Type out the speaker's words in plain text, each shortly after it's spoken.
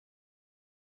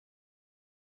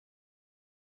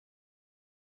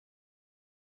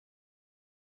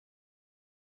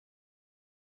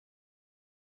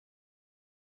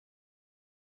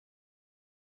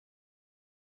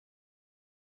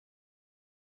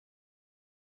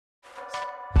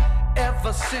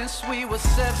ever since we were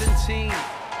 17.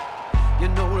 You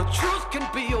know the truth can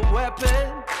be a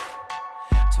weapon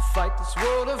to fight this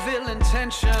world of ill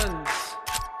intentions.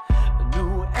 A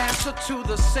new answer to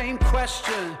the same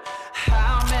question.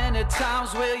 How many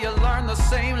times will you learn the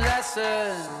same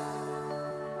lesson?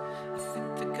 I think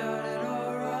they got it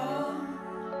all wrong.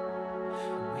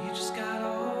 We just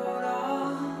gotta hold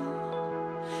on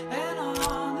and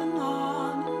on and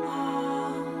on and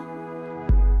on.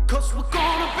 'Cause we're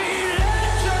gonna be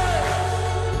legends,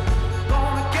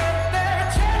 gonna get their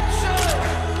attention.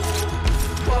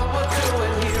 What we're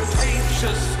doing here ain't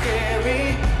just scary,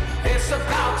 it's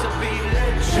about to be legends.